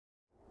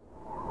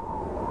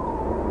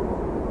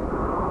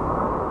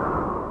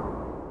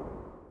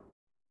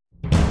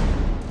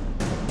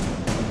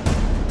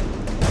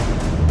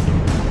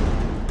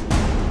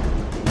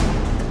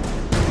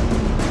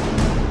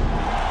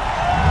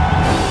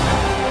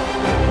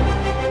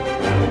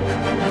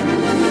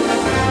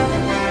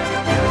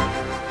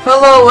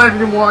Hello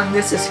everyone,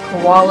 this is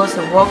Koalas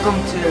and welcome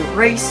to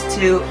Race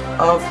 2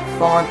 of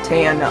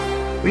Fontana.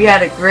 We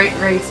had a great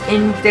race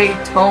in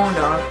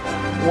Daytona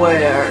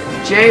where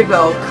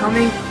J-Bell,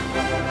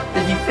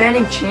 the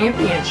defending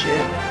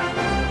championship,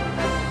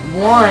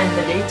 won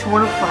the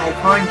Daytona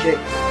 500.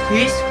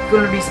 He's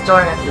going to be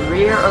starting at the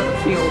rear of the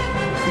field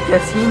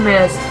because he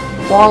missed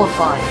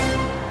qualifying.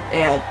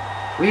 And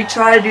we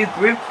tried to do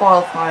group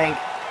qualifying,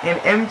 and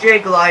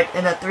MJ Glide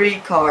in a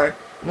 3 car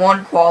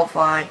won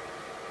qualifying.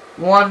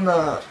 Won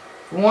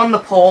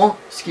the pole,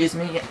 excuse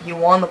me, he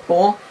won the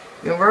pole,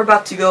 and we're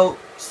about to go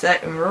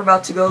set, and we're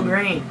about to go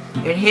green.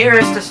 And here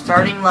is the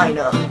starting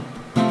lineup.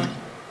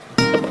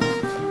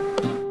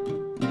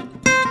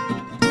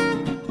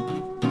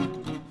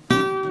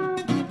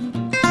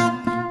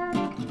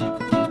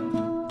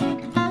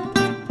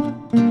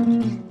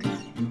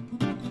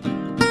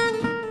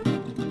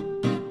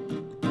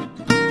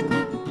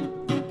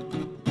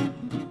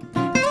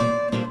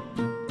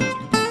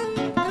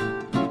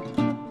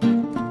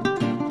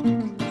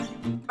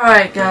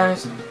 Alright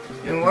guys,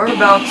 and we're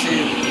about to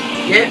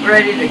get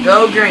ready to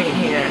go green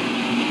here.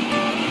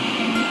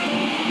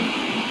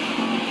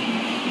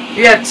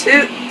 We have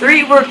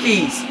 3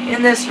 rookies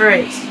in this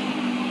race.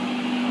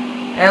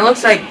 And it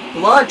looks like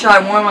Blood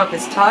tried to warm up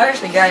his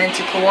tires and got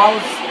into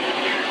Koalas.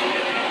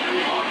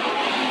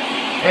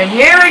 And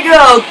here we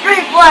go,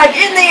 green flag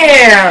in the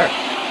air!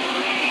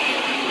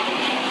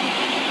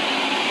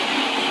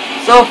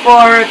 So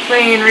far a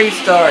clean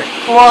restart.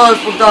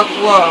 Koalas will duck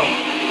low.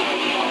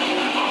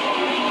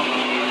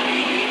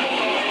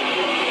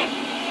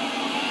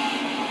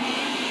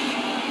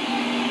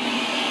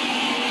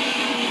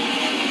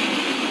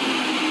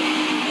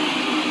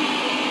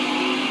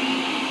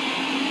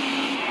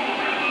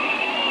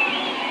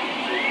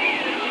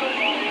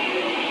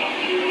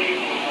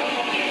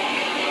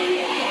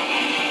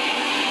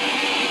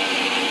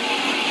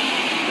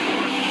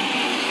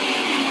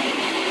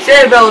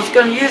 J-Bell is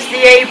going to use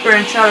the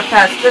apron and try to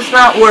pass. Does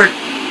not work.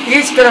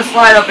 He's going to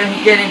slide up and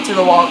get into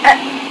the wall.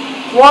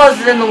 Koalas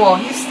is in the wall.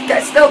 He's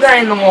still got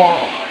in the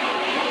wall.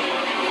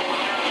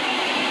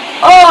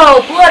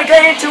 Oh, Blood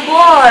got into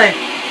Blood.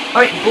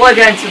 Blood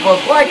got into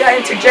Blood. Blood got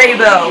into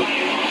J-Bell.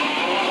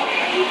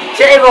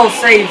 J-Bell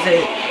saves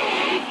it.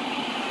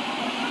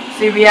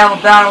 See, we have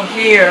a battle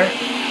here.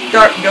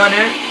 Dark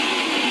Gunner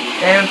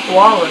and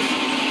Koalas.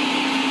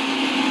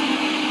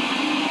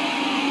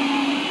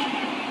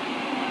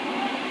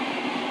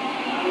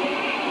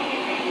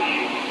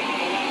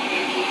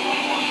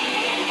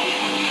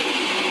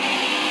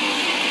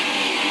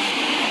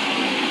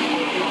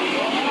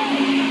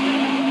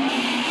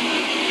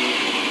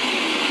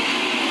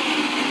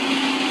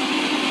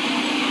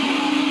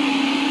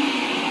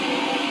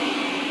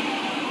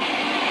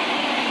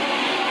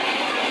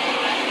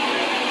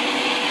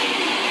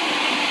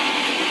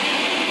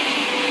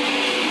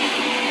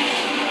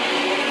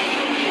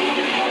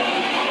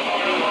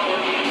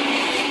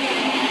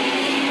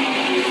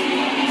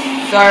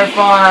 Sorry if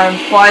I'm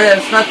quiet,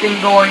 there's nothing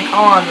going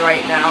on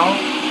right now.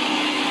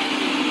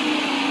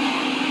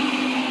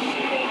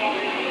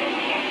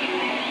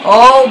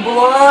 Oh,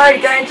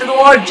 Blood got into the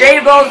wall.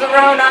 J-Bell's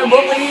around, I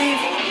believe.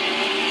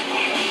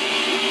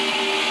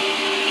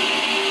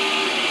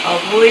 I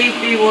believe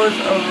he was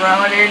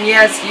around, and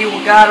yes, he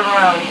got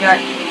around. He got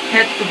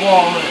hit the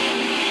wall.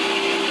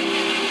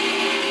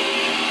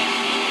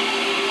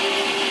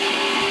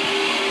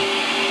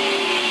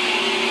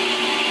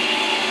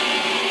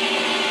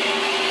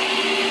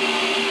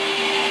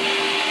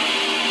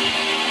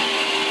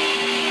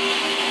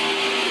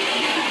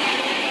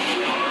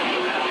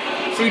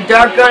 See,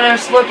 Dark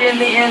Gunner's looking in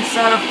the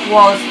inside of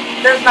Koalas.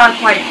 Does not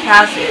quite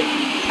pass him.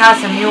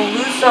 He'll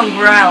lose some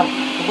ground.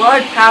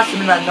 Blood passed him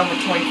in that number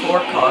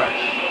 24 car.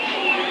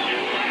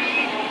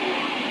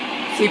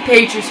 See,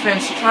 Patriots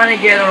fans trying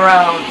to get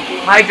around.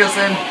 Hydros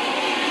and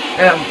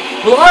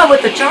Blood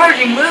with the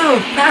charging move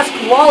past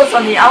Koalas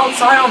on the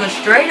outside on the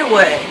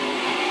straightaway.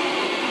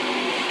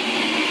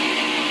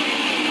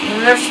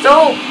 And they're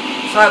still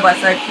side by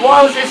side.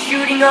 Koalas is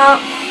shooting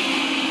up.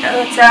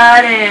 And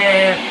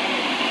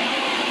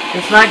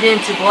it's not getting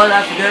to Blood,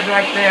 that's good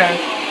right there.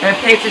 And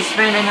Patriots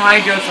Spin and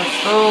Hydros are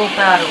still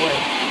battling.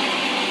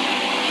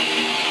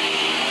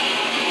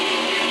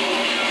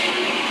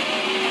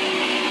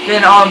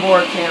 Then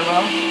onboard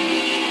camera.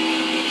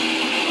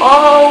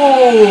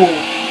 Oh!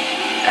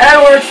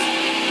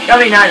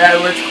 Not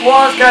Edwards.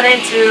 Koalas got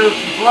into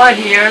Blood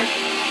here.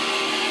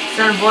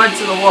 Sent Blood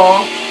to the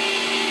wall.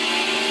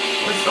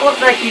 It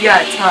looks like he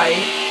got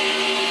tight.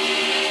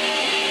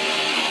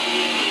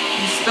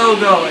 He's still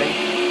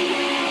going.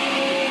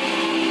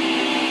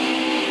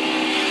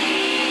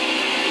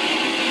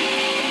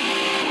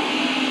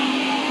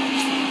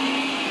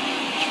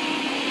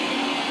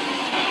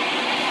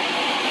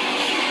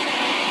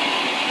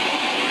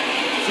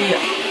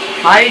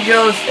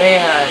 Hydros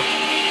and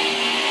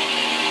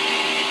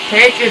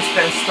Patriots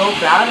been still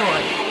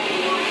battling.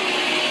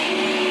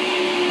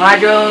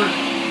 Hydros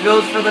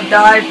goes for the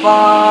dive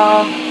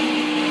bomb.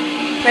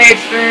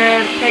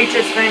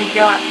 Patriots fan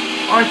got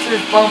onto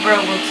his bumper,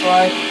 it looks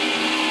like.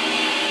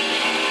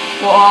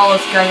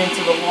 Koalas got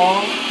into the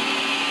wall.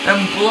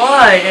 And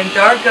Blood and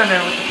Dark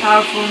Gunner with a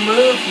powerful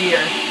move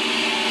here.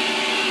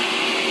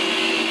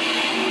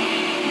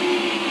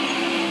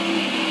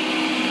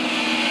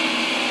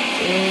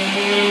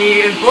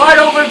 And Blood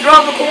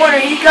overdrove the corner.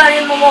 He got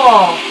in the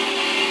wall.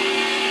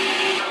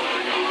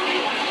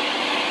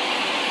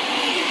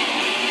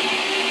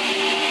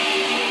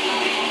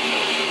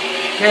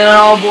 Get an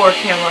all-board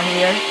camera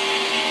here.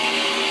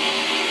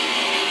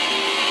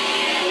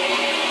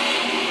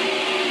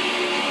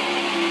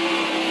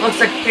 Looks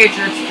like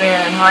Patriots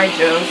fan and High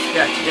Joe's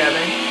got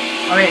together.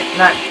 I mean,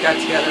 not got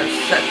together,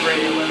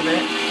 separated a little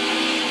bit.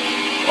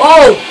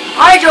 Oh!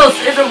 High Joe's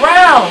is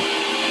around!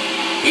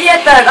 He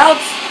hit that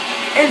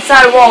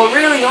inside wall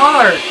really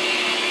hard.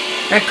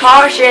 And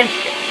caution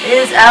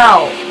is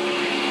out.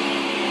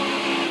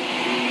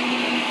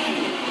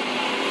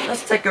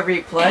 Let's take a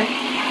replay.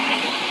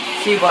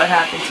 See what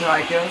happened to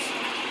High Joe's.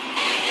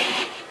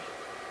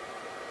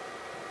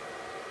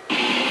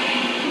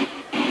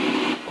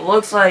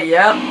 Looks like,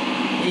 yep.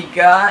 He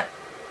got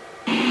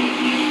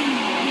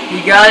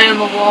in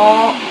the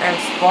wall and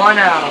spun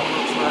out,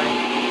 looks like.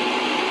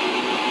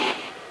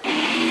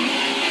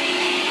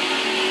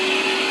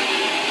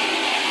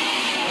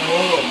 And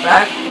we'll go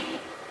back.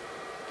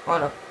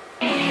 Wanna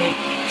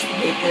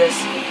hate this.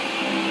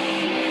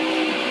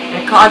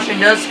 And caution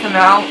does come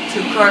out.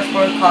 2 cars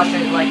for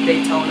caution like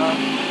Daytona.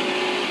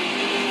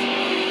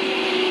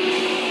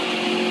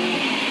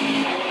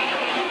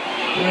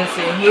 You can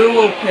see who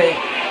will pit.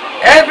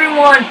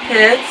 Everyone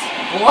pits.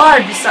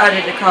 Blood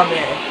decided to come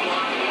in.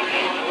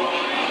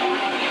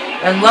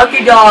 And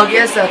Lucky Dog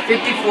is a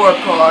 54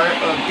 car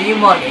of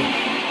D-Money.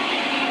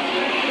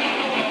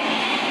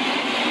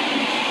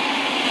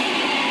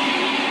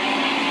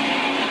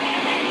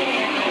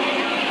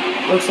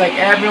 Looks like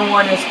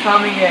everyone is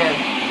coming in.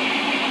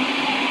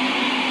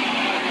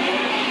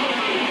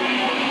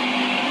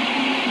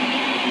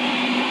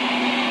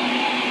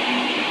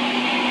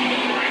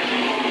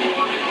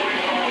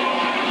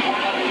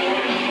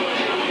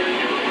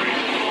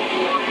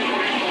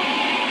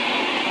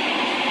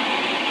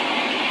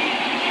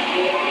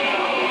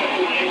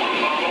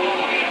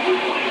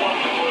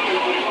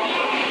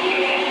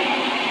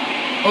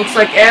 Looks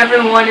like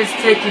everyone is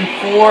taking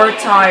 4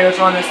 tires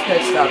on this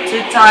pit stop.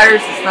 2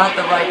 tires is not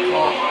the right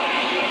call.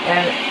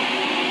 And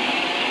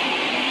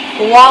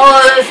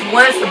Koalas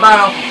wins the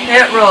battle for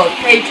pit road.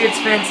 Patriots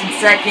fans in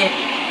 2nd.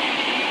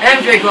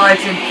 MJ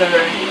Glides in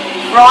 3rd.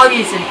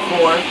 Froggy's in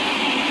 4th.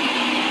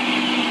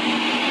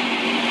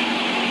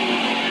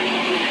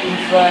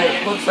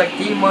 Looks like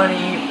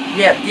D-Money.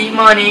 Yeah,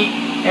 D-Money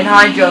and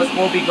High Joe's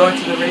will be going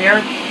to the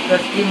rear.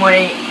 Because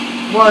D-Money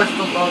was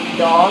the lucky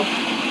dog.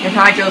 And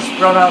High Joe's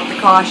brought out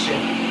the caution.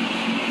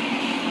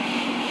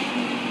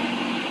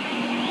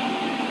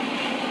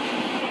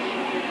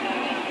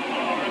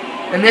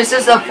 And this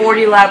is a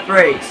 40-lap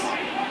race.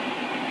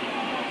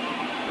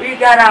 We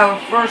got our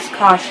first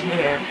caution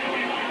here.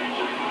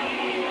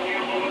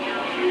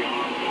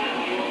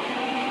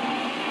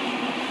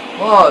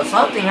 Whoa,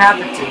 something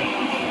happened to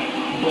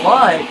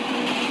Blood.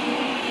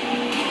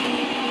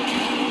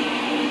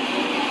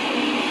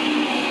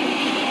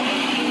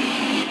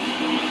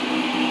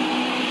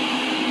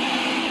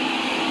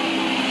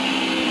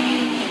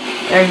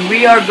 And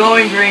we are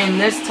going green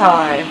this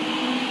time.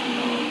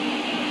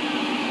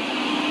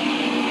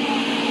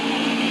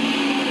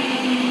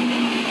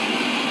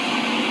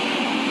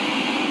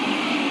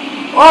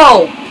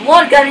 Oh,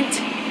 Blood got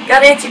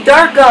into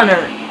Dark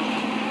Gunner.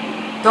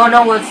 Don't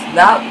know what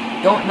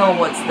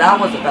that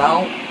was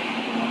about.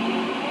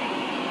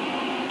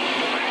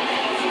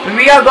 And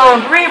we are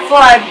going green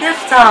flag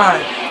this time.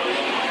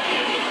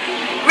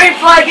 Green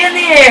flag in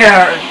the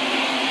air.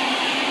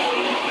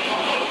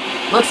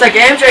 Looks like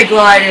MJ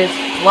Glide is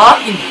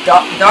blocking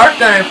Dark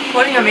Gunner,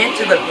 putting him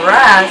into the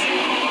grass.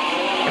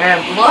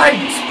 And Blood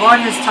spun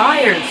his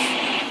tires.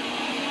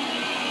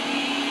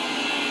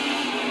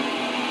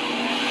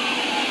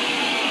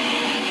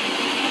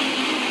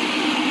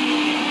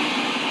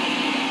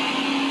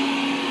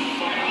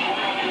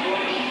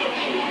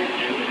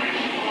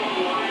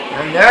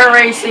 And they're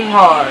racing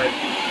hard.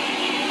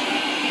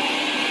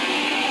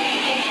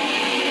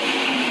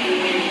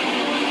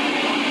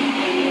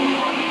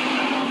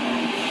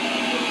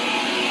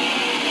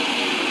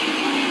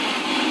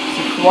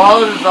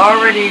 Koalas has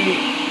already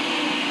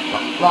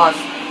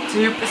lost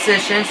 2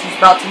 positions. He's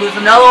about to lose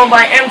another one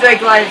by MJ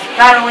Glide is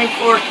battling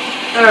for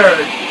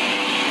 3rd.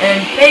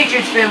 And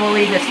Patriots fan will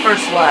lead his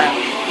first lap.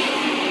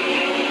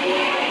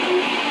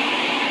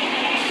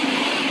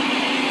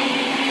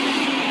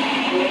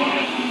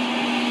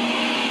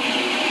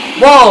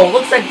 Whoa,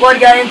 looks like Blood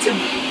got into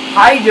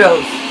High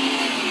Joe's.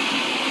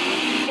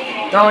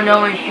 Don't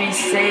know if he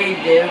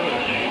saved it.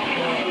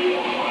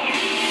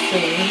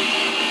 See.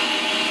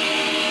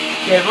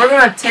 Okay, we're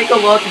gonna take a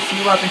look and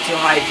see what happened to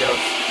High Joe's.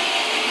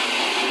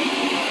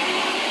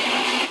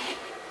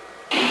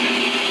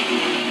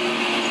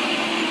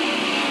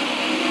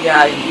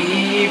 Yeah,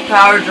 he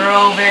power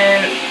drove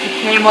it.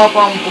 He came up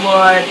on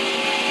Blood.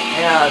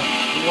 Yeah,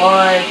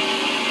 Blood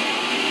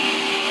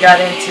got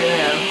into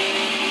him.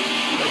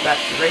 Go back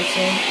to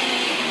racing.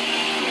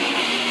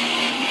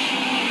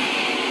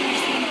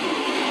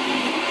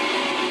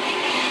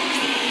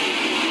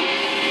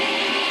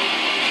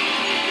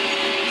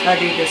 I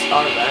do this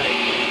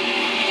automatically.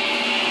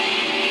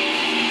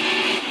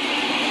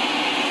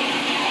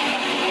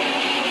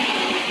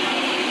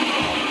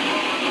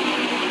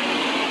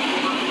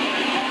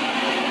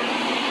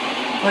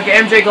 Look,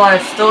 MJ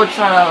Glide is still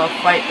trying to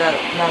fight that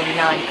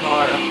 99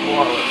 car of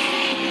Wallace.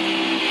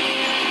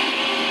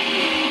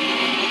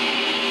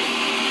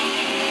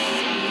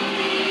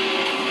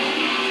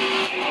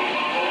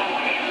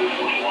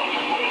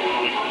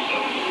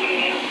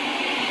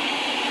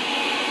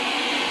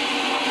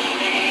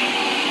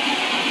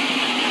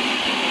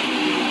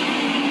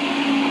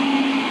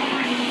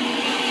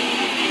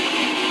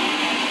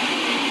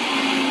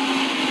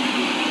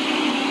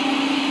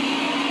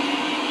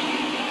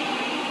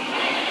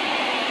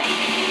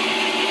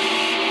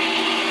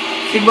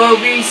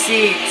 Movie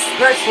seats.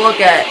 Let's look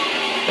at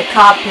the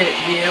cockpit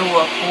view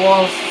of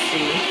Wallace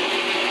C.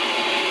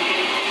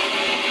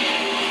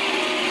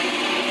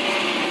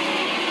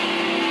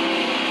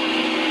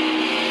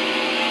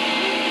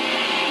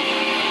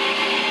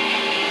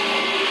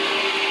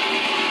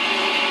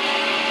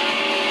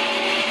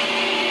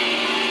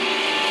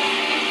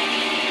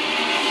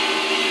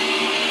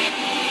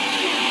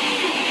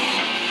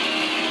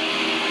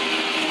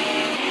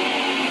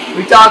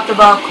 We talked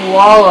about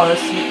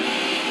koalas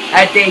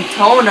at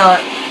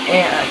Daytona,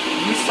 and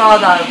you saw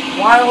that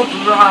wild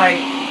ride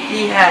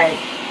he had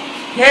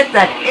hit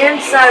that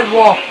inside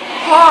wall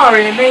hard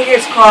and made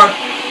his car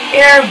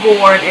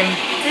airborne and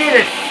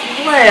did it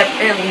flip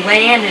and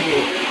landed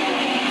it.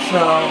 So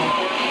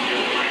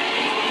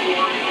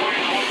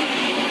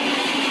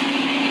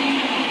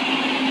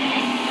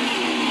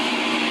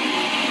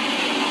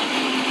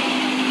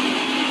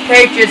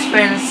Patriots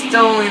fans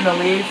still in the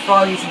lead,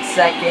 Froggy's in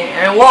second,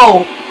 and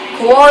whoa!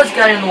 Koala's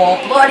got in the wall,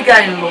 Blood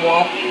got in the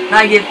wall, and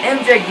I give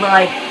MJ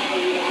Glide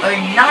a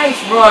nice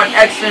run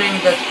exiting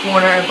this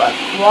corner, but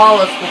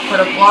Wallace will put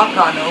a block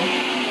on him.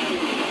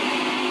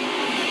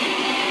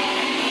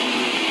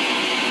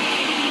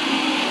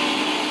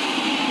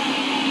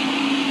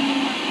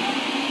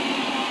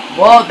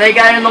 Well, they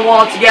got in the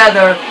wall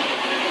together.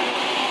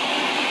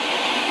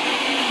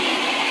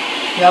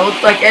 Yeah,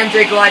 looks like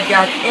MJ Glide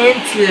got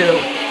into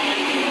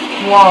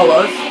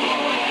Wallace.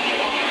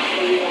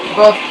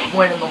 Both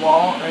went in the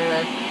wall,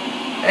 and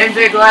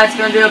MJ Glide's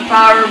gonna do a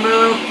power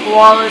move.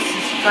 Wallace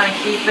is trying to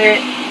keep it.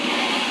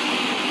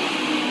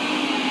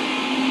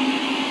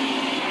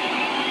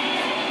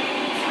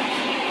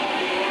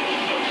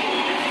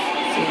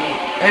 See,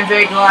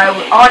 MJ Glide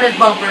on his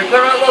bumper,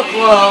 gonna look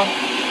low.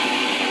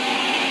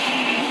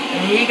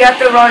 And he got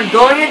the run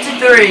going into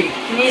 3.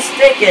 Can he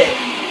stick it?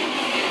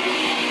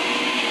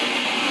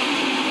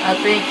 I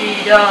think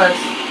he does.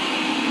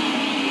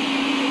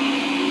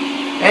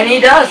 And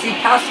he does. He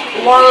passed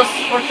Wallace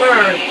for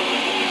 3rd.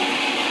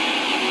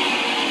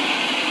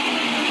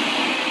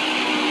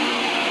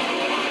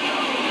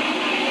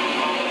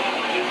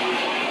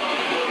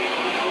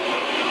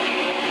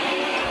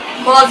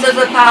 Wallace has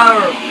the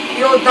power.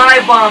 He will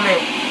dive bomb it.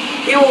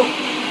 He will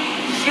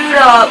shoot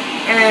up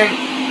and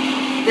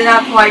did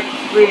not quite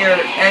clear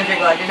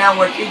MJ Glide. Did not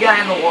work. He got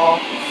in the wall.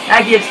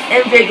 That gives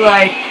MJ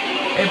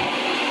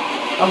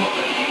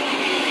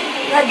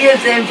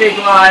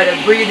Glide a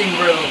breathing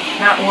room,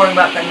 not worrying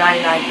about the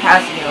 99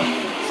 passing him.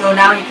 So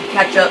now he can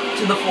catch up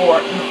to the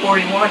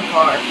 41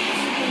 car.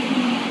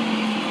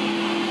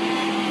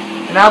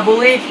 And I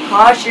believe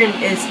caution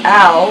is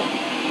out.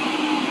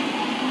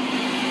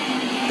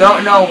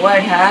 Don't know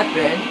what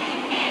happened.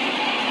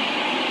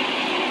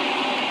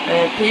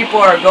 And people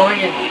are going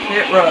into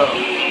pit road.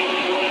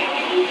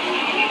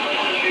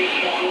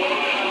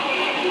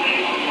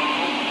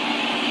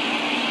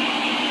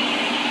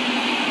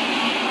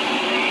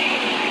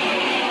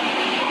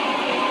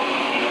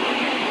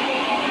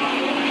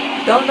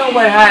 Don't know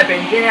what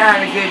happened, didn't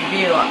have a good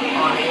view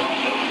on it.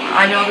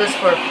 I know this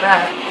for a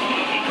fact,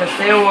 because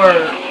they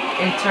were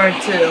in turn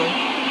 2.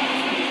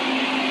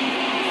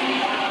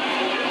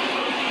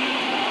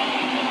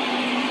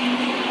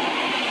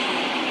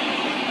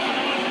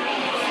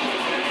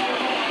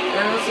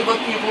 And let's see what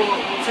people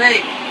will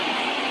take.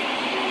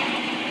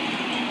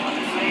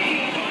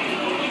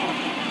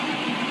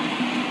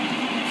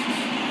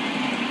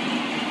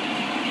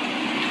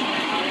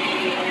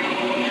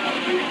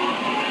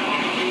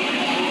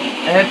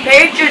 And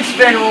Patriots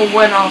fan will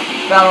win off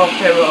Battle of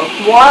Pit Road.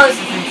 Wallace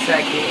is in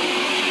second.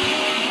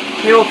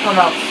 He will come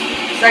out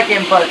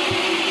second, but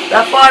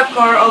that 5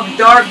 car of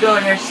Dart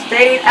Gunner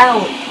stayed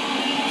out.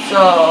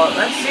 So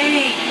let's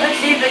see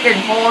if it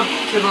can hold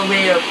to the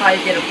lead or probably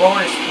get a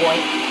bonus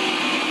point.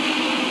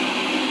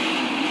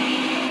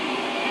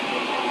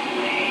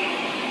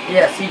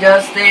 Yes, he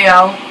does stay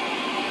out.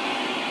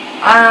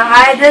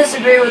 I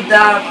disagree with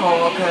that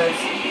call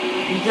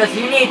because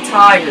you need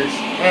tires.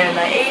 And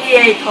the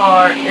 88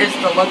 car is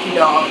the lucky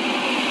dog.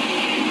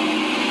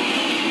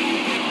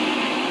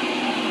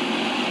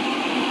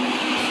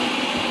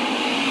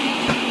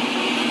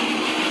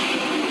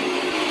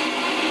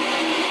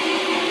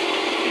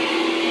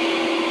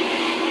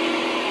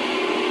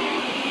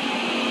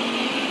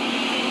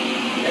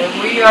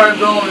 we are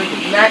going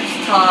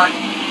next time.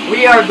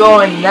 We are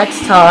going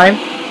next time.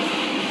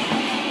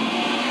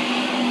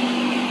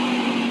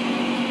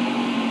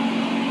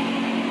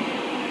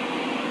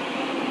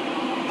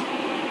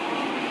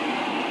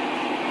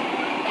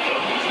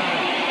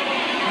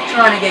 I'm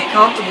trying to get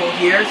comfortable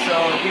here, so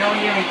if you don't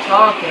hear me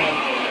talking,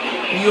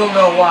 you'll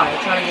know why.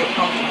 I'm trying to get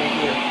comfortable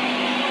here.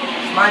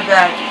 My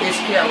back is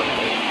killing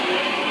me.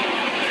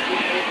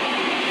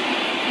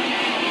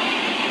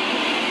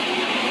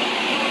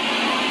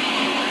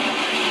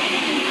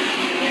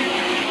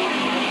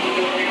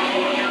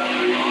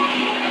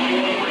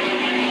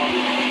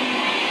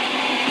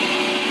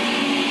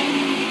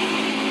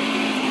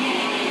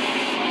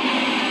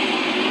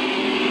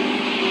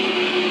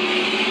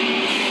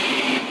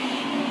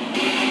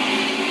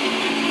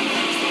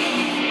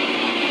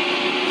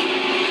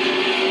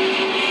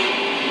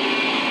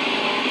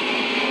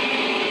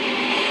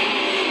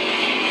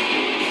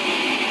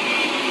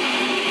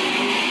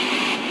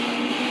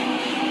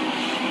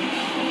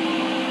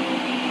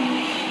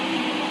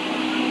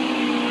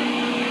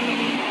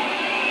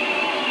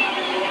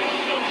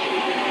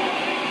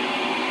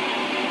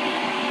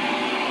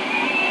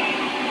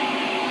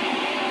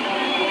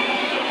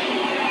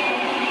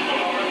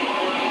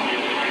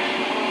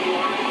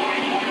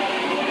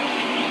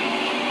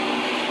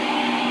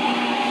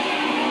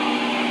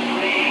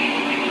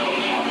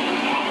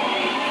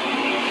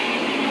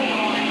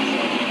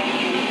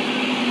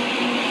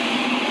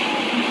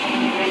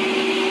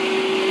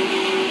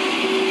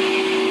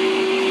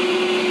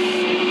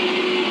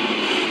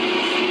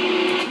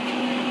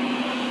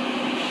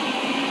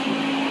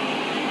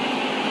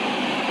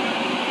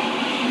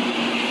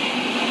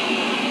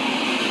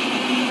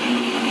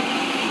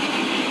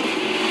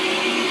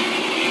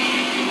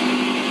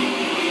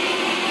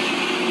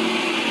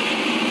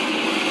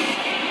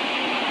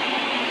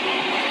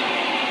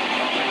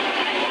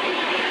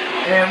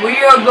 And we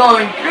are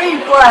going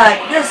green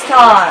flag this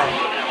time.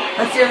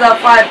 Let's see if that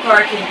 5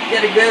 car can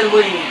get a good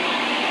lead.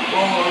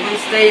 We'll at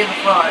least stay in the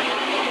front.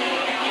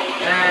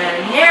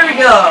 And here we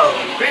go.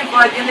 Green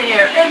flag in the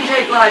air.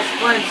 MJ Glide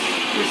splints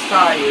his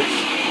tires.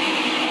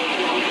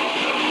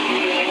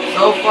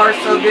 So far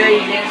so good.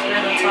 He didn't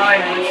spin the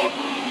tires.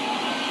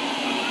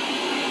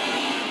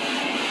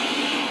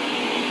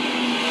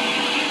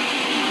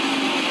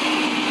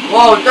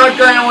 Whoa, Dark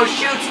Gunner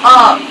shoots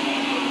up.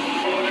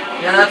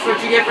 Yeah, that's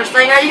what you get for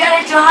staying out. You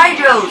gotta hit your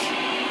hydros.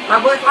 I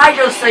believe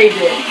hydros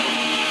saved it.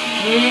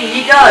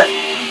 He does.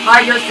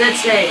 Hydros did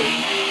save.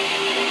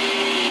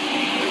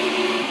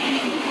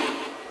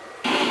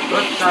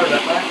 Oops, sorry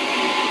about that.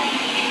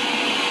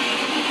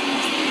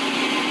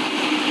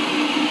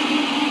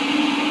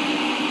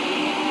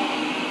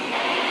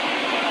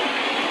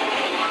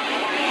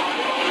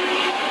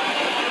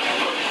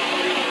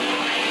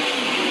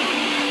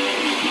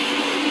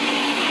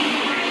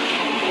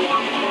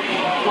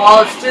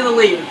 Wallace to the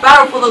lead.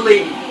 Battle for the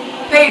lead.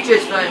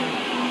 Patriots fan.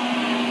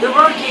 The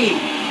rookie.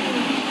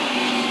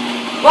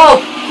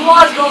 Whoa,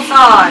 Koalas goes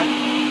high.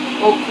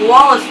 Oh,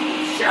 Koalas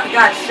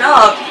got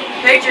shoved.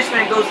 Patriots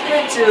fan goes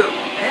into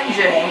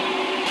MJ.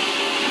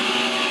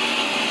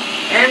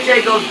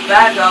 MJ goes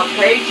back up.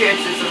 Patriots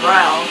is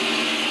around.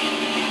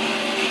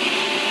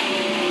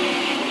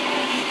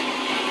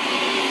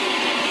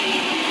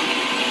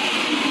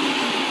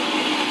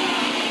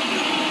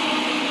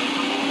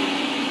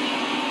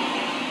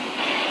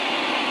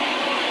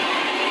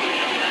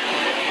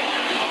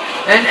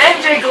 And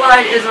MJ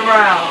Glide is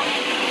around.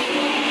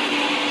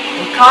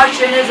 And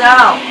caution is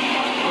out.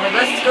 Alright,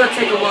 let's go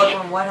take a look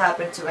on what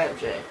happened to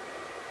MJ.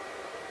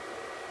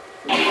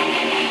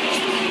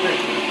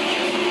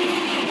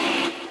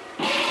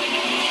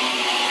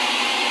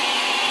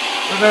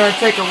 We're going to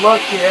take a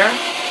look here.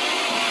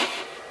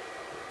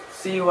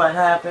 See what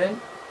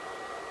happened.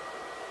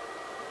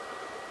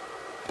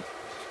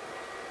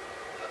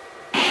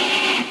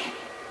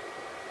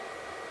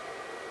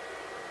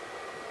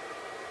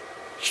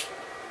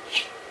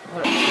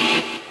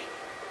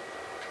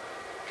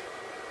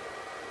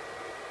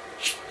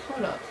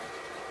 Hold up.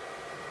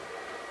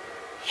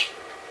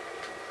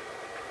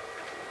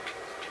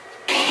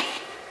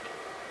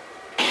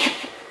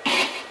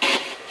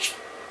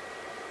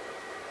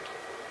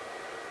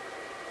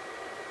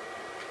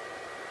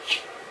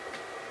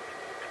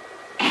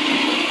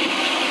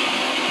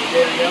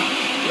 There we go.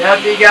 Yep,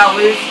 he got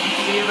loose.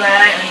 See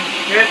that? And he's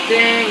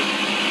drifting.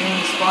 And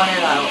he spun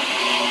it out.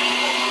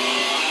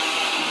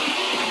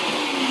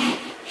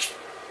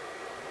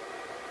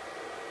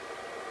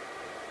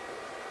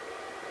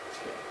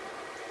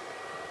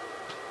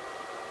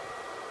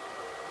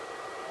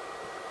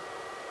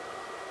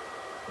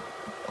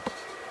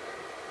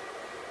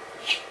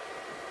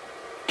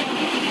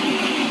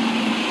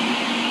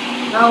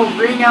 Now we'll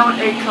bring out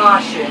a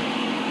caution.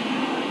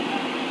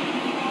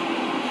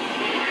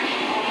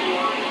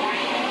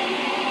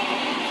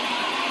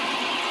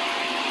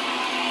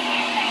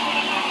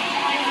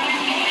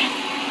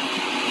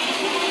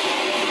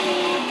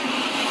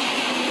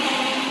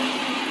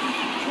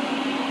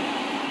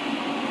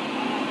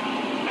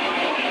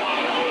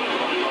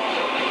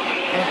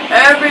 And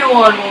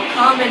everyone will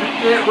come in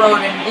pit road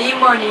and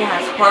D-Money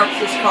has parked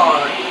his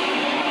car.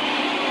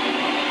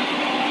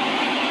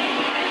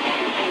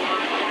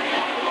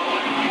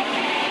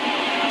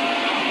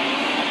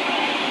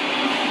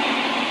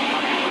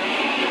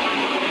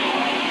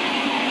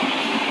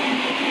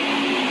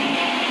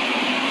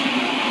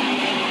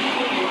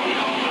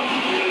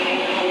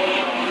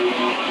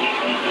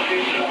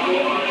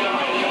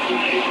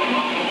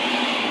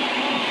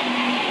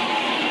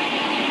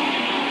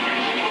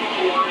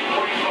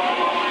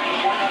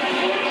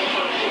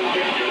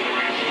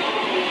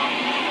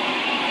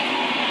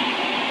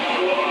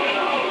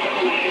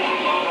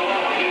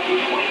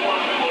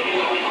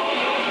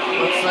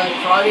 Looks like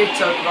Froggy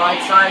took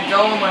right sides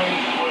only.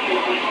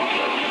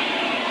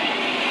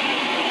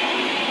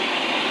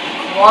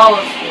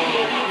 Wallace will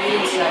be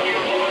in second.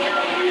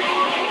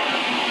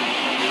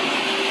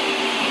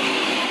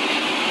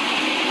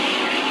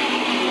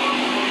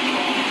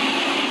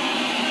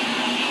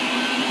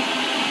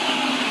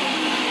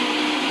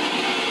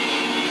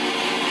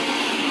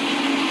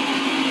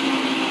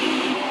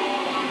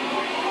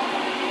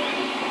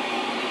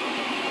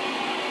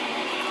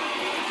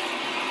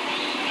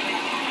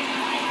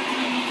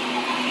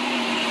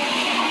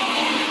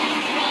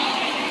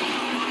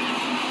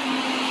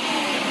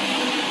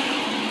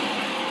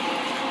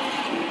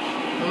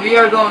 We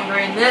are going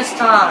green this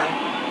time.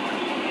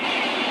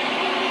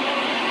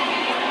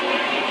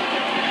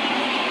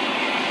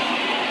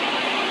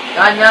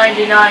 That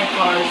 99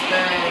 car has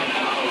been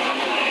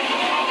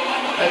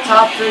the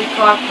top 3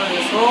 car for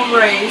this whole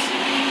race.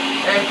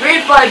 And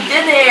green flag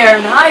in the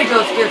air, and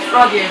Hydros gives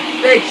Froggy a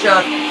big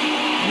shove.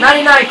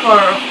 99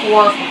 car of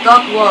Koala's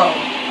duck low.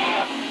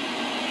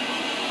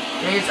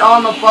 And he's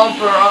on the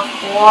bumper of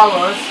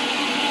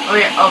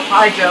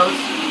Hydros.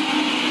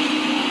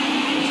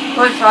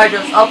 Push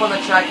Hydros up on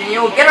the track, and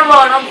you'll get a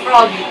run on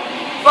Froggy.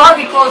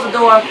 Froggy closes the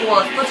door on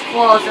Koalas, puts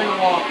Koalas in the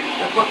wall.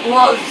 But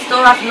Koalas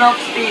still has enough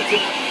speed to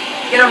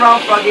get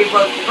around Froggy,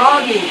 but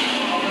Froggy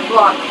can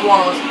block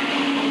Koalas.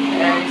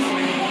 And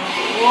see,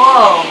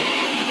 whoa.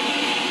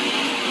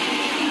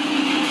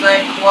 Looks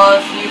like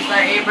Koalas used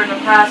that apron to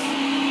pass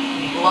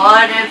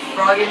Blood and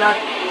Froggy not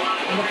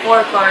in the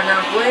 4th car, and I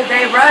believe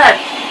they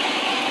wrecked.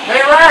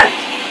 They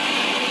wrecked.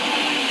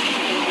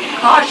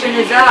 Caution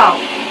is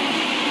out.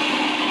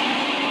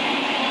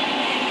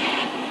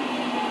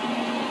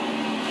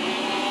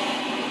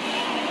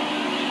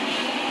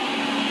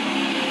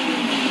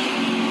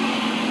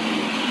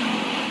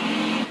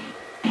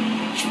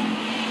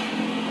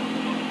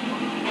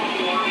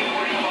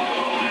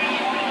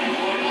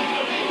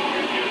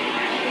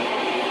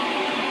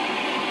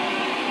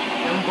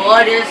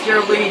 Blood is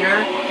your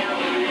leader.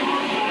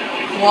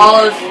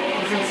 Koalas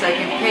is in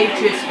second.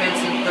 Patriots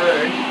fits in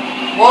third.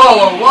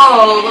 Whoa,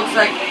 whoa! Looks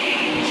like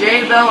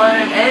J-Bell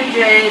and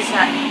MJ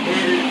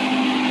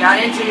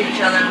got into each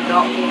other,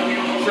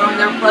 showing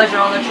their pleasure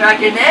on the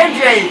track. And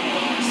MJ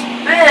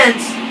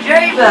spins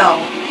J-Bell.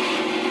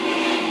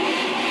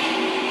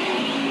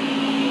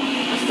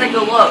 Let's take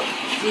a look.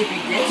 See if he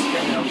did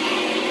spin him.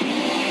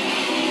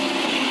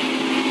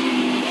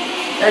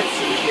 Let's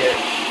see here.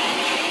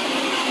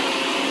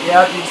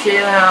 Yep, you see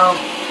how,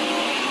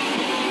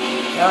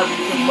 yep,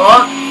 you can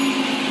look.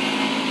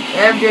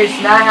 MJ's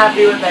not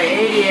happy with the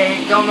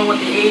 88, don't know what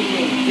the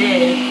 88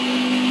 did.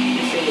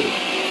 You see,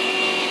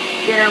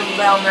 get him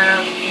down there.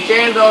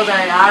 James goes,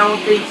 and I don't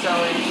think so.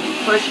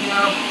 He's pushing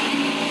him,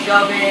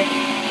 shoving.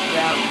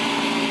 Yeah,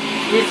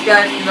 these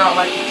guys do not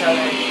like each other.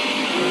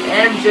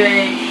 And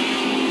MJ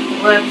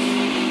flips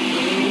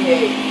the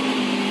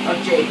 88 of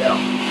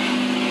J-Bell.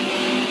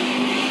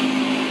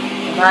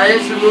 And that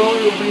is the rule.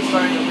 We'll be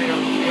starting the rear.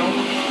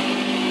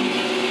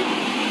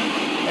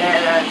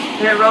 And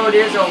pit road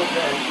is open.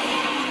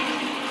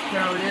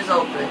 Pit road is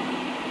open.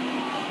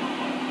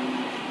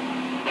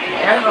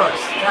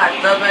 Everyone's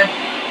stacked up, and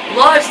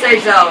Blood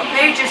stays out.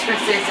 Patriotsman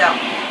stays out.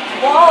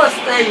 Wallace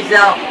stays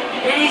out.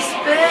 And he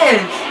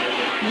spins.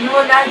 You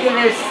will not get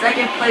his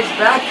 2nd place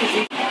back because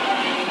he.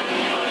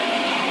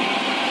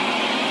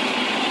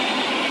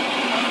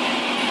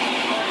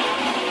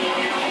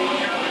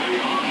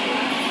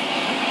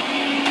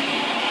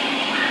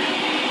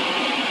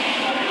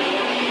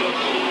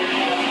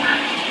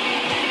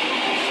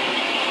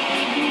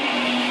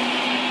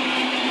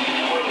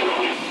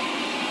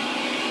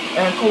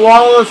 And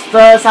Koalas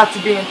does have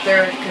to be in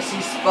 3rd because he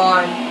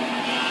spun.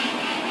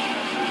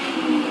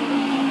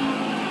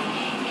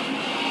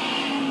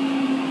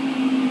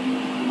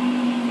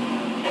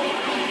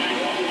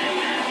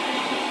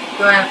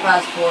 Go ahead and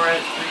fast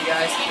forward for you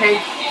guys.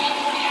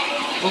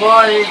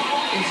 Blood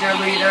is your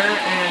leader,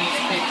 and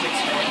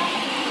Patriots fan.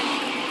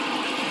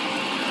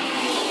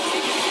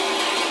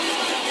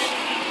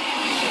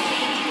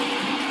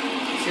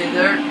 See,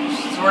 they're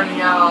sorting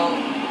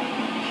out.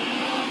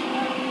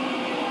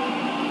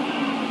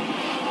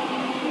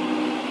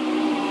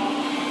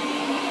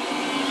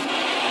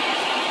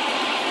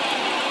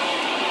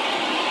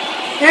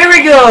 Here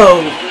we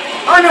go!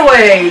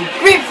 Underway!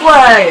 Green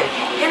flag!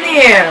 In the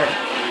air!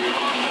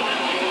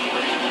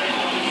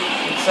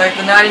 Looks like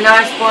the 99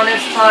 spun its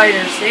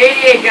tires.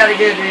 88 got a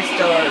good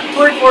restart.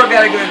 24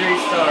 got a good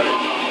restart.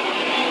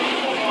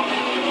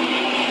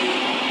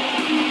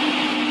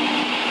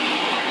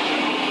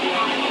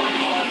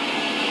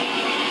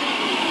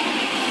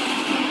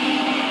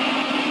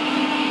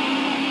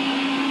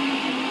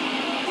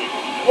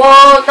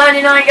 Whoa,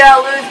 99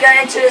 got loose,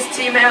 got into his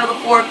teammate with a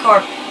 4 car,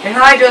 and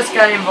Hydros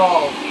got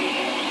involved.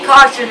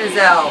 Caution is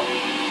out.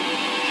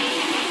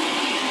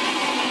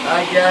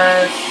 I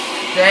guess,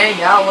 dang,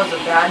 that was a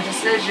bad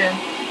decision.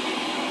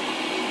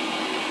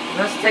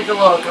 Let's take a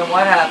look at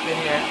what happened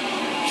here.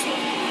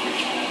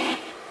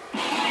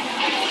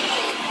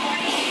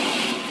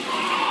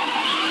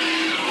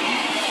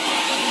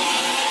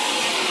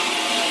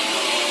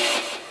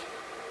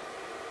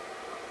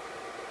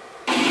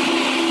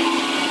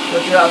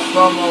 Look at that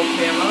slow-mo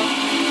camera.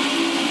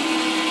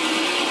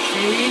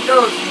 See, he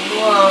goes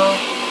slow.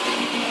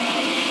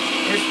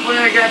 His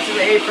player got to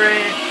the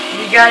apron.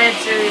 He got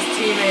into his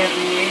teammate,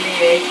 the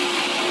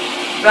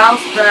 88.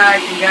 Bounced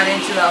back and got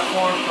into that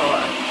 4 car.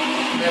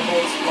 And they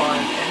both spun.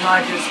 And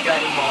Hodges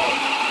got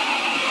involved.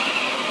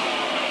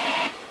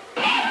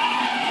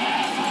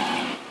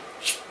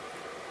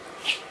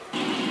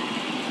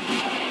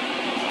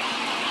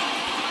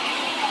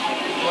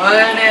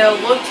 But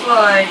it looks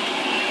like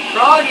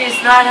Froggy's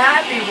not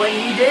happy when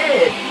he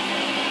did.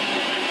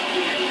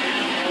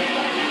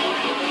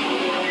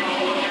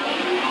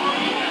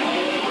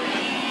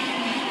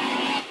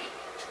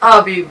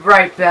 I'll be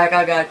right back.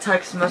 I got a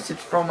text message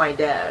from my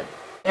dad.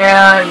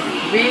 And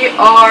we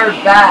are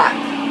back.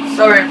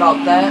 Sorry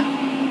about that.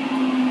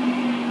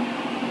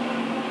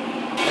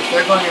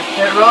 They're going to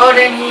pit road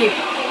and he...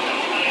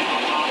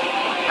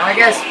 I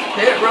guess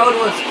pit road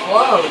was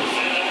closed.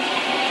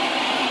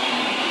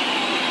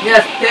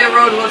 Yes, pit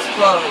road was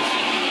closed.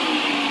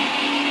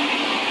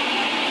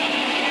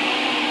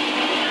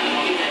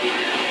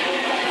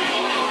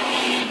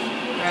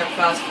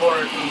 Fast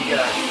forward for you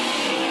guys.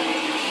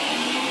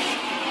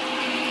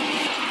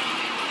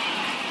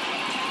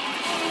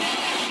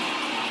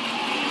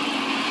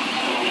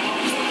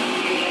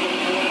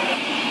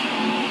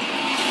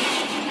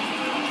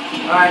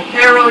 Alright,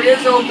 pit road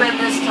is open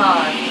this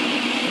time.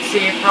 Let's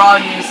see if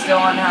Froggy is still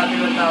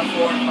unhappy with that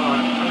 4 car.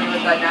 I mean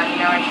with that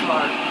 99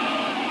 car.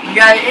 He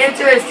got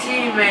into his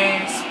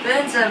teammate,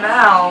 spins him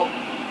out.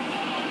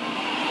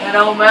 It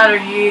don't matter,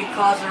 he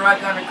caused a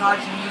wreck under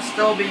caution, he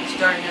still be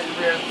starting at the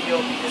rear of the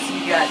field because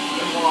he got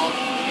involved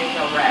in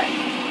the wreck.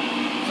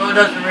 So it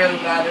doesn't really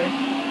matter.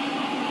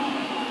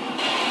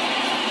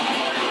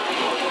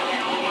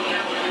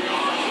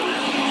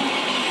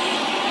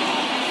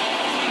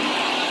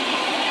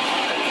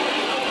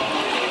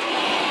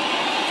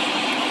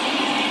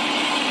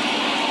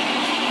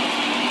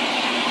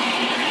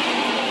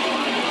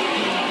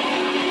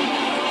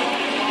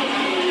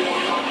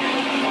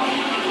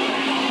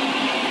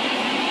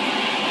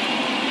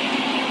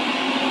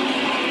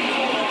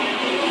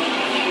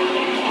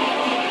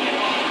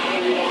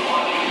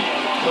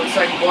 Looks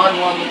like Blood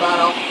won the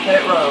battle off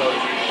pit road.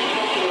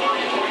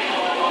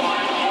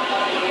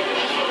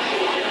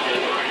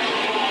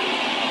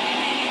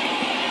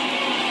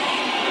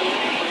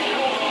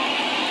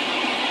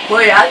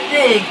 Wait, I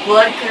think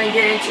Blood couldn't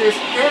get into his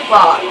pit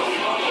box.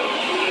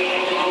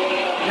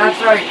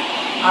 That's right.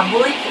 I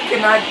believe he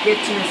could not get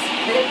to his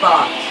pit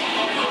box.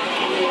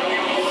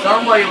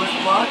 Somebody was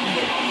blocking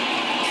it.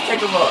 Let's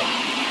take a look.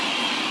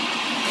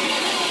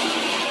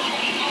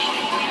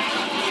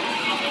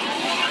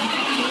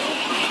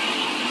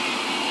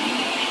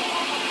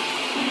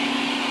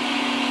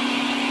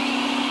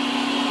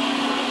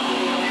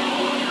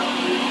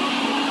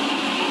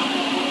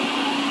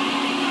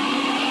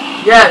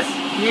 Yes,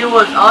 he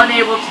was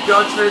unable to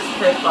go to his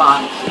pit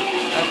box.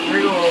 After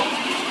he will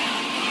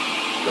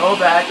go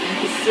back, you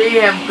can see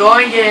him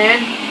going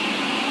in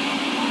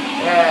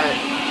and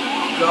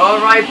go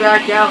right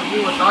back out. He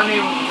was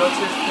unable to go to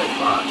his pit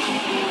box.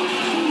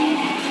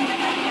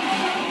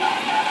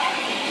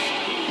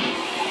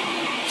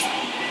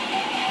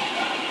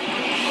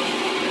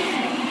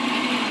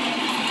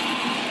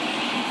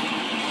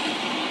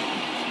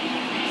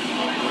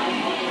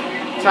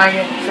 Try and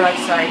get the track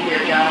side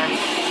here, guys.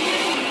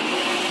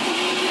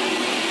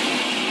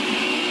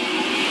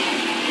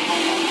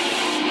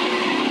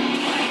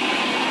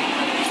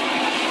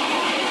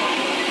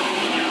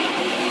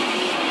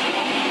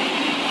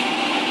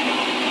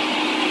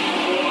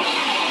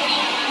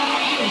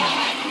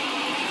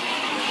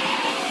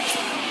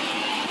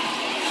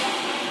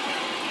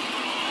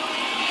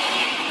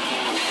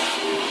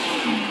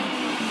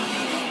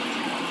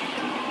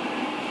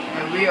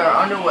 We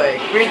are underway.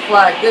 Green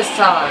flag this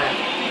time.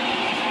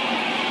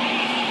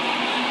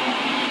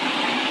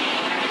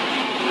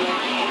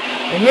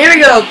 And here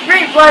we go.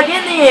 Green flag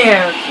in the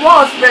air.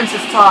 Claw spins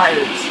his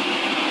tires.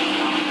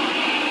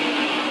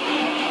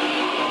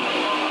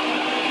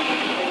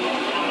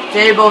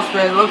 Table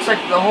spin. Looks like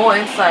the whole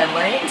inside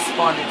lane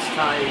spun its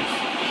tires.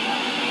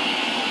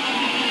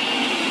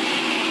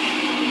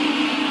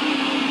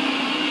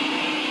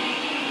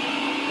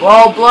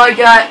 Well, Blood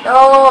got...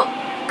 Oh,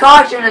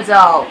 caution is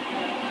out.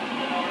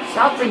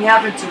 Something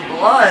happened to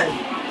Blood.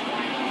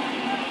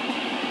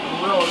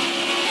 We'll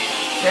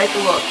take a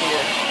look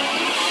here.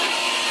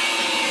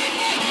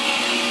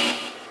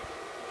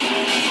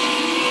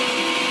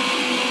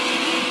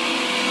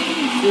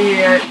 See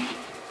it.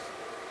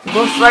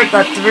 Looks like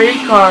the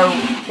 3 car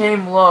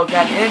came low,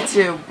 got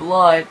into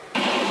Blood.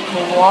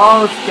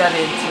 Koalas got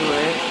into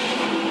it.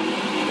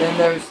 Then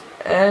there's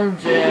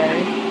MJ.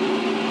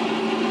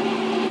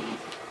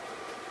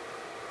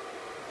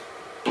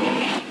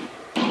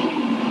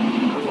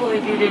 I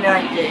believe you did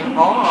not get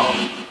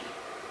involved.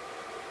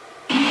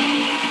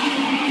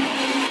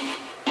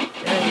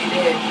 Yeah, he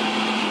did.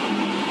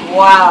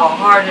 Wow,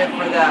 hard hit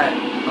for that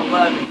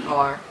 11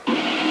 car.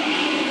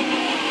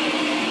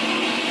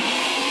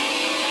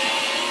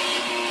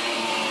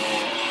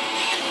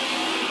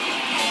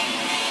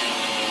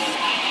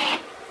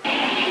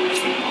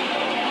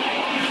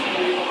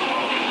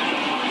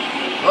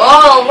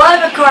 Oh,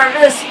 11 car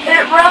missed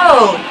pit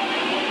road.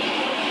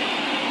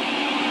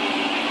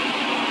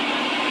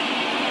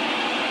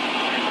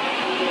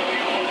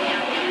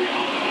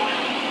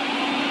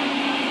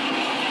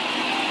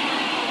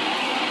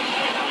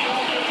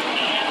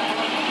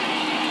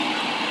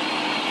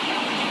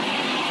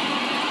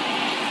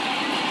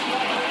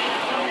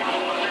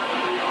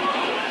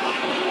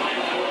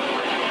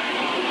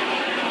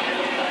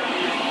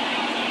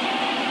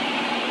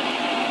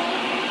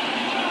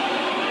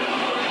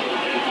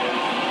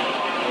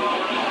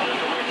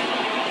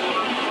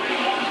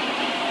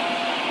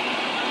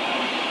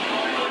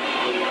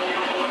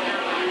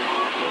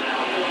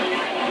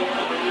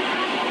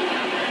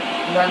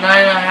 The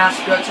 99 has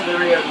to go to the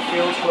rear. The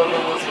field whoever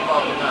was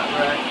involved in that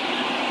wreck.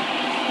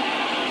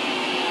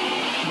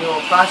 We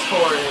will fast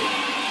forward it.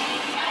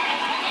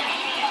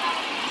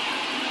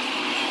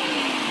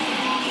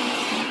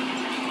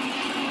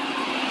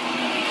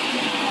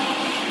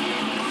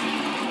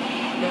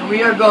 And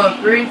we are going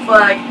green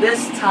flag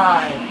this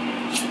time.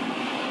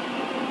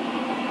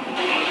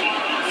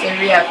 So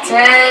we have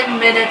 10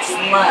 minutes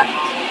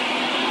left.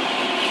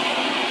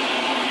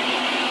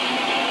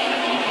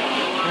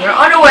 We're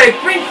underway,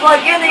 green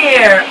flag in the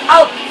air,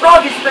 out,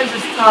 Froggy spins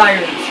his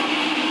tires.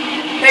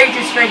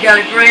 Page's Spin got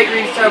a great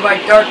restart by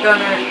Dark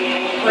Gunner,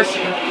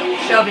 pushing,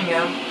 shoving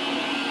him.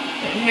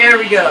 And here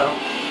we go.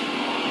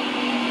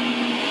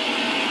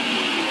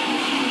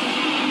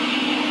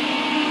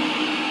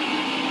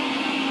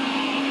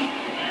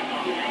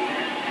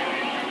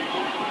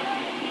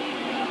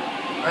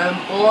 And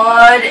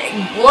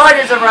Blood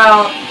is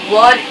around,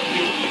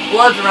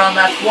 Blood's around,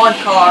 that's 1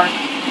 car.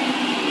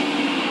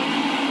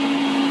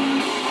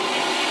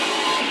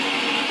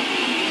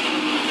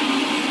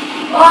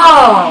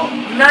 Oh!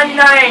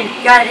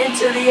 99 got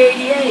into the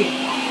 88.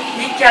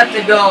 He kept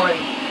it going.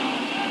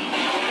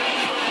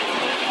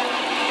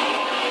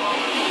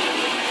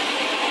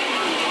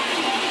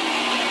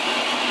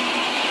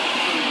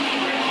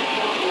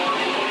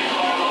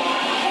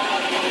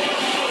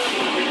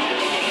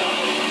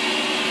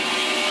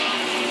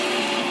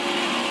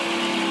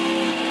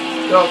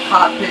 Go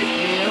cockpit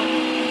view.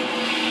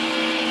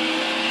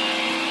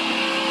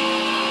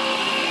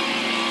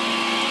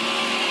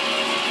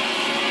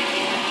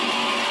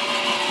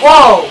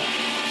 Whoa!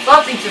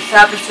 Something just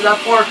happened to that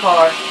 4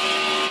 car.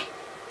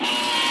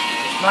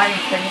 Just not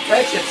even paying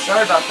attention.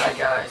 Sorry about that,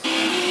 guys.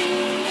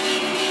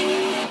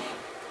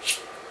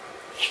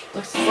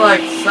 Looks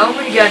like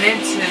somebody got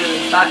into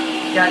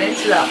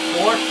that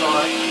 4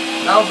 car.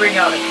 That'll bring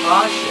out a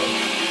caution.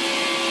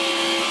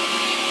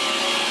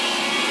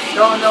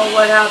 Don't know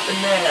what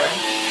happened there.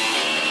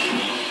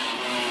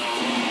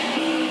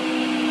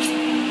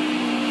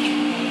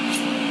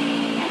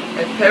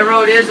 And pit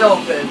road is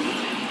open.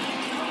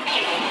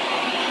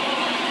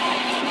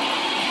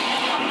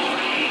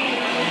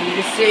 You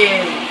can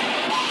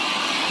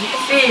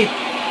see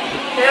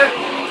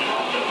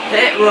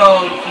pit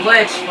road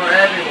glitch for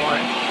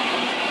everyone.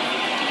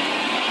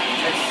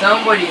 And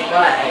somebody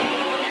lagged.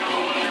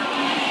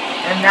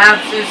 And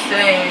that's just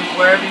saying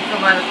wherever you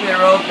come out of pit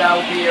road, that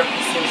will be your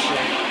position.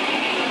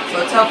 So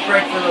a tough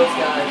break for those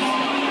guys.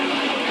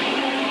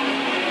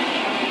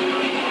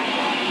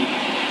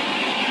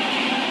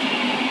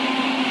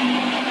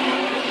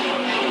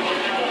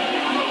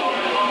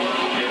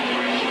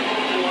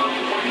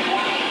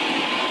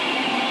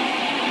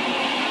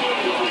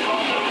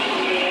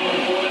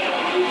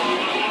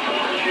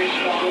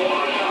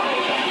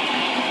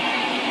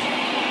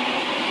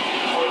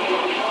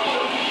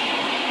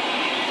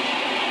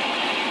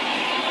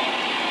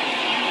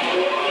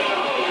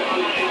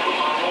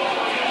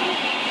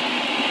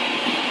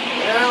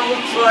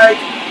 Like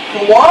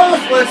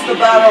Koalas wins the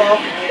battle of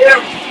pit.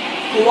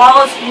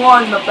 Koalas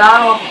won the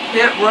battle of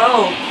pit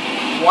road.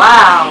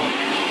 Wow.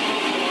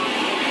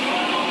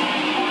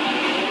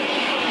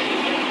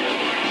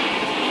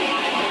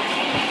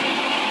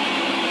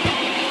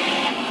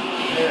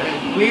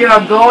 And we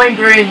are going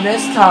green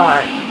this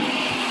time.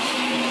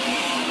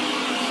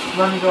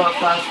 Let me go up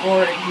fast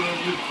forward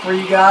here for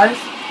you guys.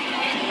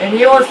 And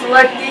he will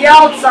select the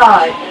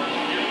outside.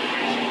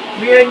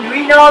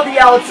 We know the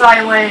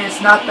outside lane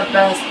is not the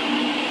best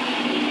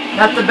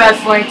Not the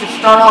best lane to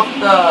start off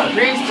the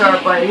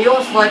restart, but he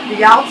will select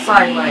the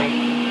outside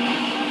lane.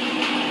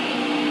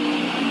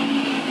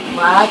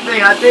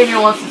 I think he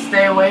wants to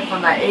stay away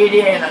from that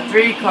 88 and the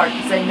 3 car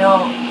because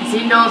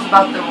he knows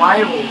about the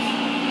rivals.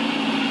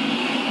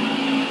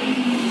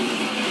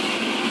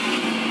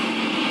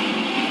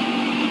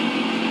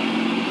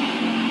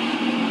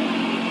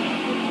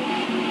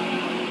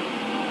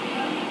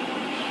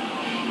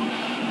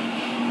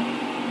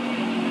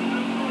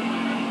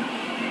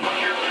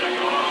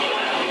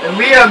 And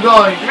we are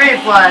going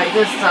green flag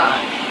this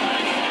time.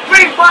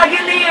 Green flag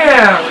in the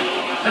air!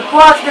 The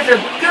Quas gets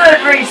a good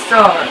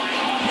restart.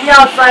 The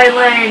outside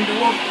lane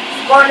will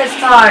spun his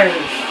tires.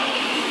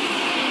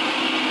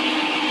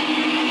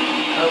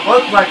 It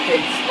looked like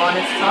they spun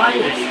his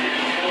tires.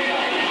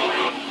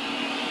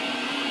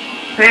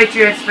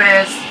 Patriots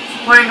fans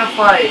putting a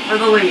fight for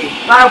the lead.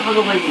 Battle for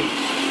the lead.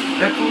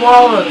 The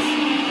Koalas.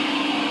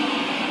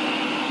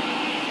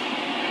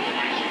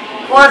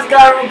 Koalas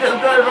got a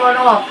good run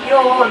off.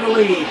 He'll hold the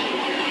lead.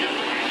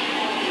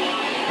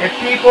 And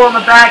people in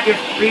the back is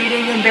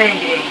beating and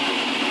banging.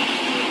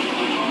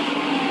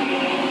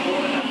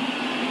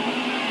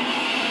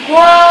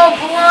 Whoa,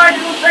 blood!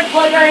 It looks like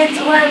blood got into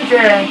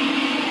MJ.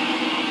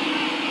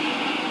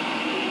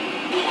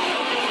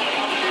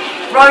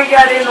 Froggy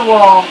got in the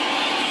wall.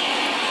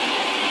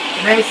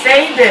 And they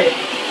saved it.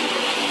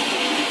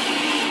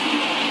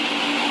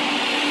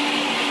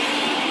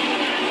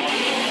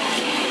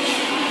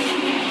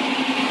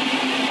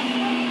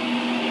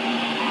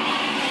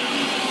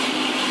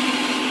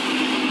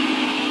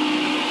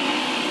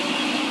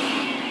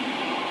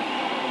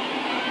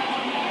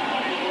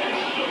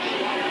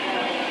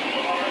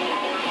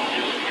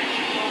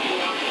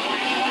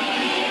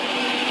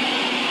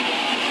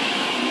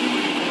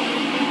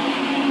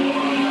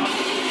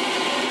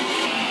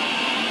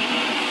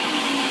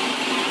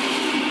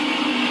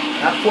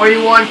 That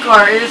 41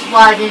 car is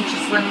flagging,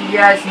 just letting you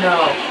guys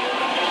know.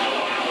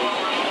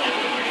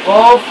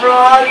 Oh,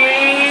 Froggy!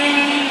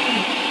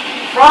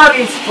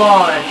 Froggy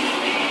spawned.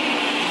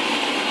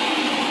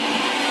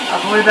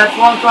 I believe that's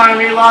one car and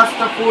we lost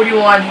the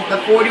 41. The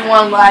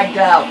 41 lagged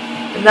out.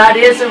 And that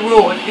is a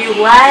rule. If you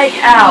lag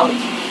out,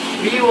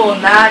 we will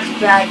match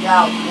back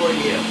out for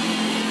you.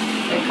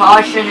 And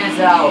caution is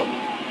out,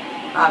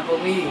 I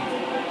believe.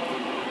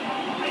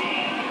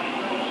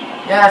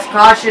 Yes,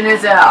 caution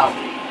is out.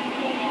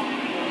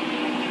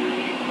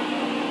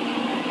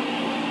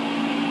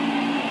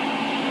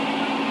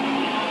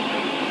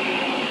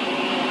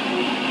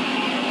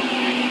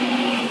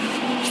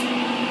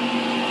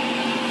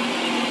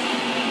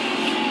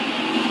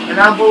 And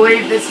I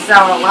believe this is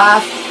our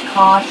last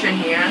caution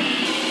here.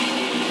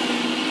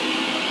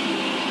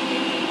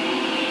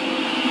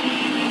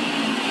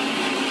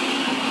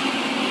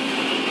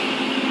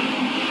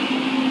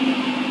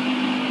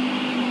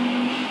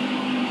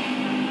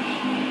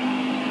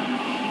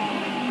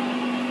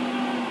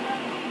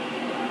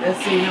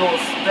 Let's see, he will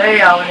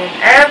stay out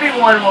and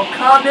everyone will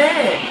come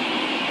in.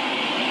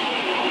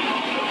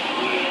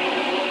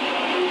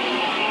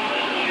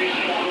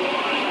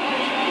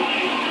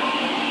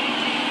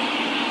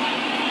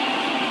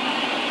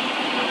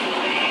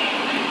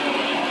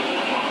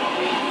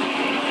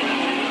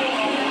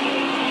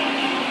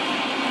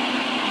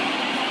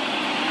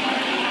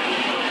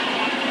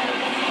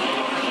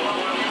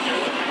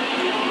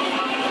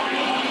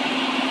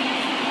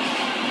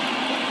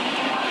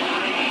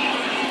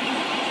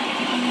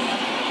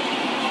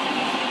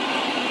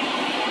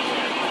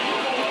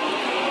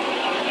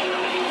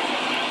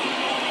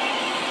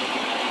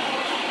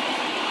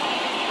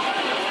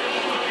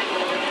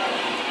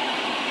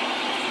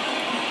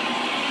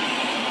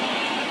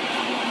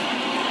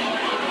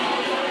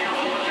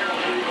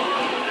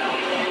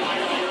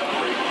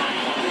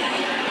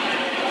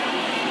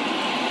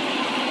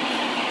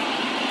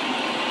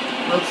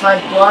 Looks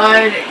like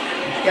Blood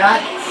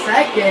got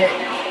second.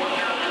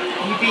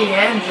 He beat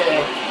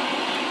MJ.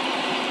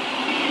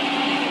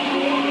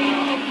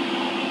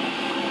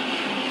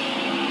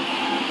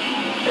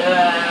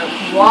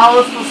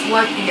 Wallace will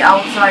select the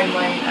outside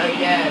lane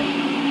again.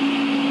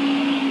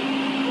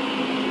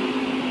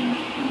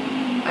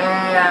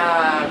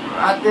 And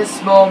at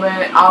this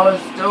moment, I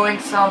was doing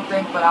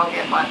something, but I'll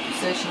get my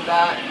position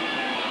back.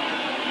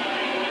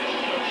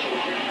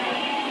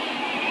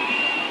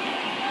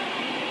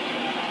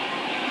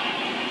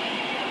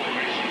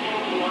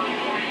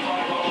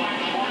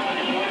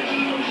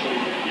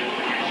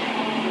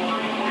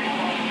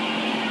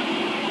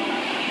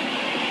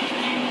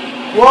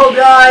 Well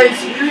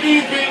guys, who do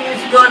you think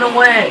is gonna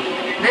win?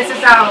 This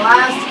is our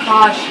last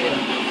caution.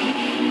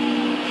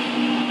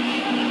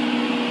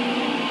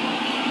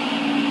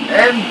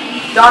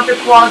 And Dr.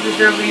 Claus is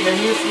their leader.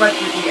 He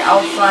selected the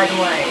outside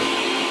lane.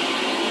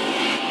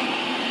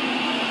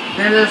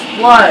 Then there's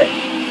Blood,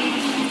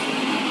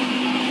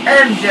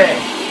 MJ,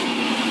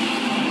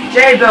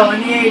 J-Bell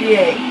in the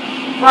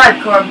 88,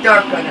 5 car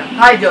Dark Gunner,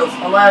 High Dose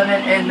 11,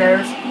 and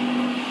there's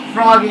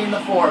Froggy in the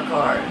 4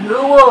 car.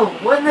 Who will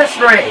win this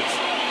race?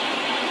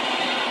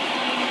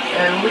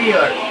 And we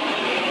are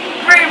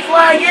green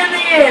flag in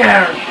the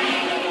air.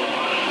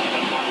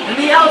 And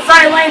the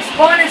outside lane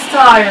spun his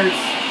tires.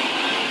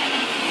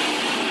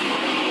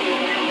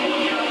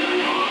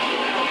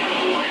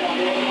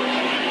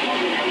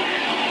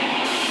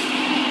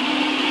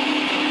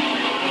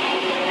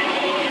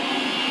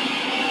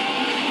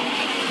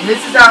 And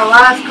this is our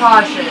last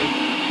caution.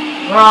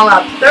 We're on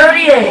lap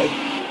 38.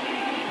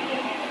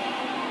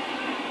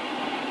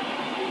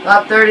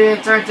 Lap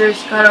 38, turn 2,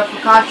 cut off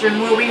for caution.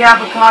 Will we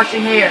have a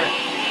caution here?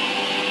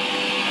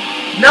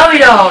 No, we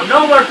don't.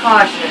 No more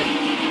caution.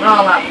 We're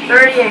on lap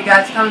 38,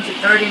 guys. Coming to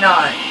 39.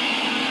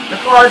 The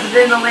clause is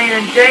in the lane,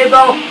 and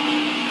J-Bo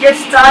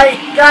gets tight,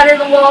 got in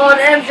the wall, and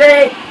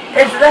MJ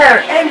is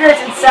there. MJ's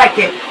in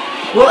second.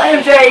 Will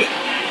MJ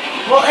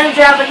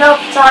have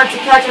enough time to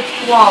catch up to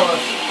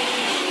Koalas?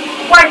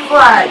 White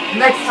flag.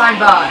 Next time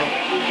by.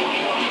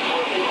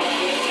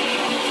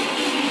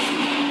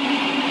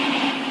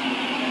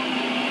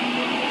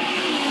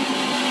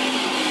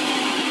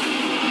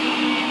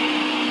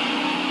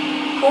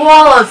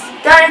 Koalas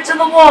got into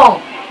the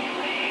wall.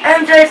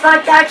 MJ's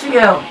not catching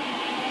him.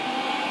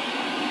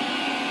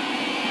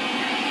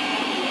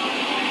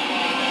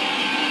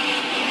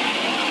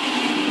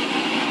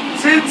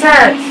 Two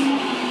tenths.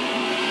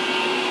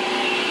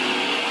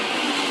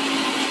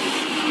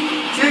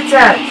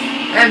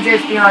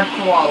 MJ's behind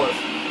Koalas.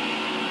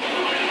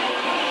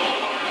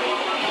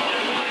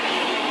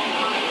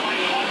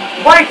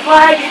 White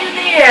flag in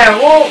the air.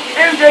 Will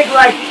MJ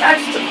like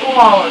catch the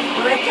Koalas?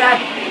 Will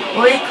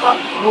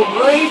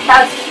he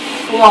catch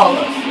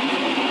Koalas?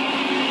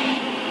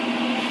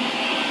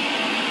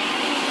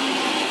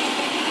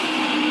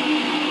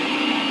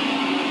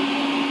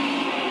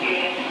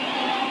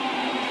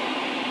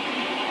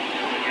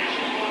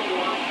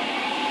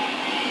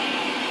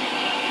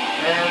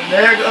 And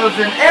there goes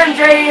an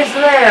MJ is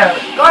there,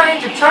 going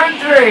into turn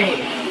 3.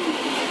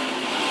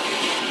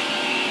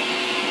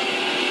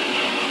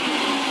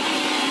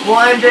 Will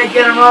MJ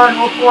get a run?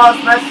 Will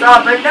Koalas mess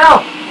up? And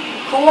no!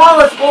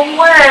 Koalas will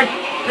win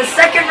the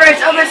second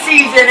race of the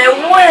season and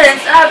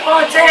wins at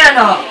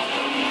Fontana!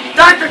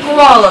 Dr.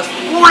 Koalas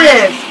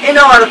wins in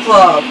our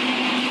club!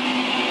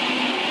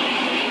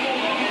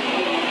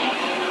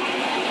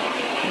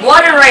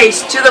 What a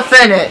race to the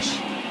finish!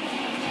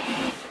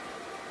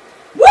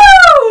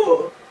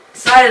 Woo!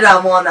 Excited I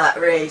won that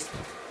race.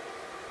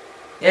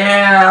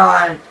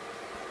 And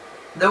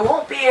there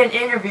won't be an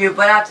interview,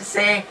 but I have to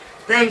say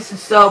thanks to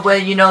Subway.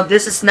 You know,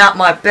 this is not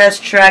my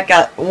best track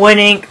at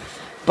winning.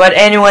 But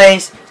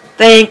anyways,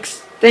 thanks.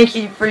 Thank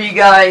you for you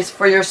guys,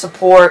 for your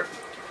support,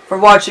 for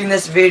watching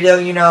this video,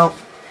 you know.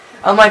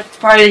 I'm like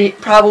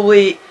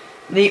probably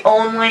the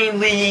only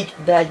league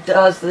that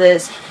does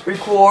this,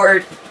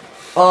 record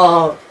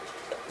the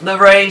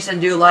race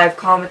and do live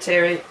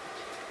commentary.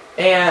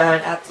 And I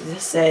have to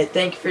just say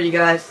thank you for you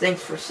guys.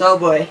 Thanks for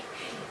Subway,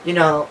 you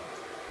know.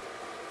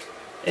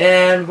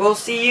 And we'll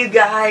see you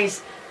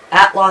guys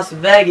at Las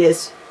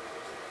Vegas.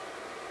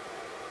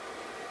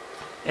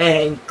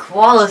 And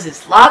Koalas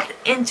is locked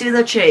into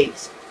the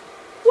chase.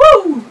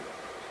 Woo!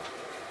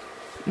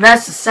 And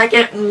that's the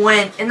second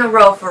win in a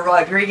row for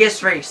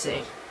Rodriguez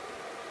Racing.